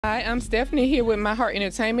Hi, I'm Stephanie here with My Heart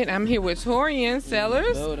Entertainment. I'm here with Torian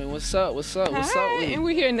Sellers. What's up? What's up? What's up? Hi, and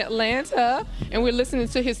we're here in Atlanta, and we're listening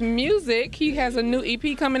to his music. He has a new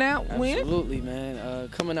EP coming out. When? Absolutely, man.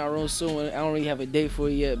 Coming out real soon. I don't really have a date for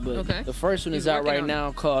it yet, but the first one is out right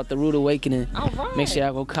now called The Rude Awakening. All right. Make sure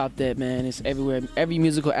y'all go cop that, man. It's everywhere. Every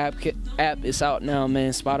musical app is out now,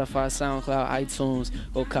 man. Spotify, SoundCloud, iTunes.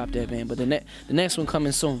 Go cop that, man. But the next one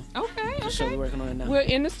coming soon. Okay. So we're working on it now. We're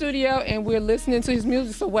in the studio and we're listening to his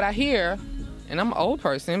music. So what I hear, and I'm an old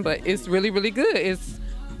person, but it's really, really good. It's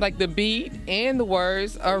like the beat and the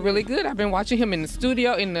words are really good. I've been watching him in the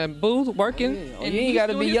studio, in the booth, working. You ain't got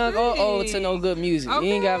to be young or old to know good music. Okay.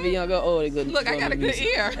 You ain't got to be young or old to good Look, I got a good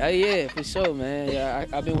ear. Yeah, for sure, man. Yeah,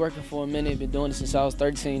 I've been working for a minute. Been doing it since I was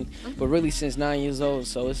 13, but really since 9 years old.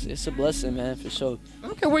 So it's a blessing, man, for sure.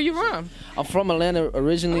 Okay, where you from? I'm from Atlanta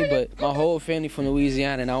originally, but my whole family from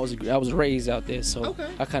Louisiana, and I was raised out there. So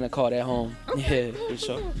I kind of call that home. Okay, Yeah, for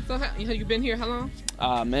sure. So have you been here how long?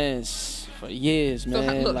 Man, for years,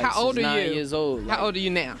 man. So look, like, how old are you? 9 years old. How old are you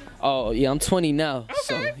now? Oh yeah, I'm 20 now. Okay.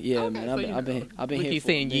 So yeah, okay. man, So I've been look, here. He's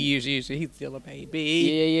saying years. He's still a baby.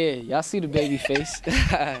 Yeah. Y'all see the baby face.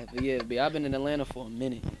 But yeah, I've been in Atlanta for a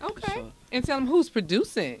minute. Okay. Sure. And tell him who's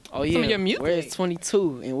producing Oh yeah. some of your music. Where's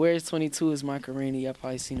 22? And Where's 22 is my Carini. Y'all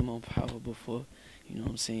probably seen him on Power before. You know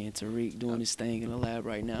what I'm saying? Tariq doing his thing in the lab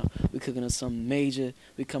right now. We cooking up something major.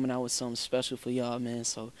 We coming out with something special for y'all, man.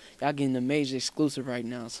 So y'all getting the major exclusive right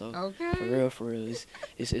now. So for real,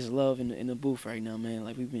 it's love in the booth right now, man.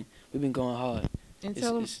 Like we've been going hard. And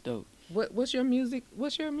tell him it's dope. What's your music?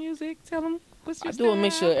 What's your music? Tell him what's your I do a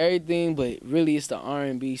mixture of everything, but really it's the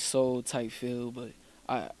R&B soul type feel. But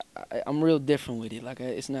I'm real different with it. Like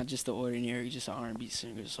it's not just the ordinary, just an R&B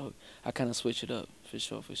singer. So I kind of switch it up for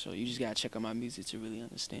sure. You just gotta check out my music to really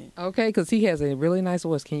understand. Okay, because he has a really nice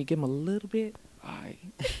voice. Can you give him a little bit? All right.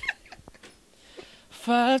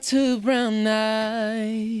 5'2" brown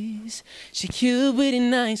eyes, she cute with a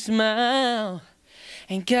nice smile.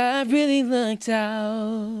 And God really looked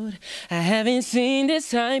out. I haven't seen this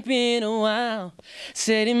type in a while.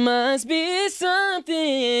 Said it must be something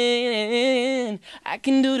I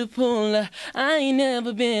can do to pull her. I ain't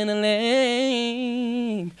never been a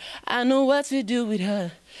lame. I know what to do with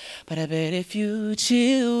her. But I bet if you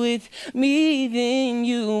chill with me, then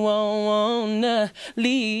you won't wanna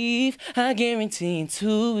leave. I guarantee in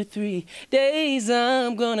 2 or 3 days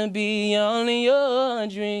I'm gonna be all in your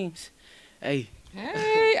dreams. Hey.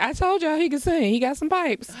 Hey, I told y'all he could sing. He got some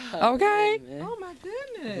pipes. Okay? Man. Oh, my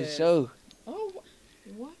goodness. For sure. Oh,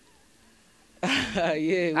 what?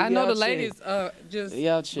 Yeah, I know the ladies just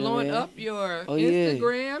blowing man. up your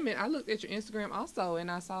Instagram. And I looked at your Instagram also,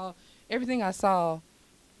 and I saw everything I saw,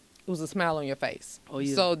 it was a smile on your face. Oh,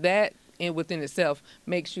 yeah. So that within itself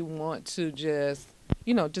makes you want to just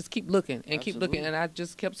keep looking and keep looking. And I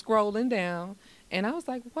just kept scrolling down. And I was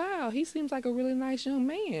like, wow, he seems like a really nice young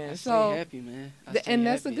man. I stay happy, man. And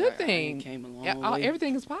that's a good thing. I came a long way.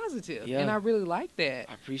 Everything is positive. Yeah. And I really like that.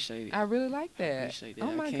 I appreciate it. I really like that. I appreciate that.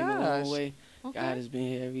 Oh, my I came gosh. a long way. Okay. God has been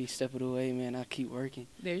here every step of the way, man. I keep working.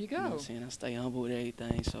 There you go. You know what I'm saying? I stay humble with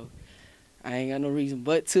everything. So I ain't got no reason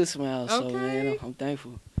but to smile. So, man, I'm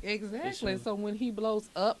thankful. Exactly. Sure. So when he blows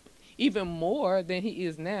up even more than he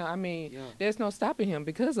is now, I mean, there's no stopping him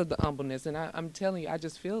because of the humbleness. And I'm telling you, I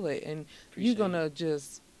just feel it. And you're going to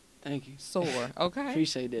just... Thank you. Soar, okay?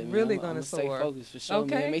 Appreciate that, man. Really I'm gonna stay soar. focused for sure,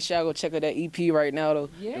 Okay. man. Make sure y'all go check out that EP right now, though.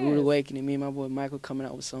 Yes. The Rude Awakening. Me and my boy Michael coming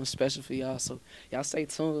out with something special for y'all. So y'all stay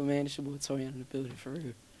tuned, man. It's your boy Torian in the building, for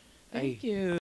real. Thank you.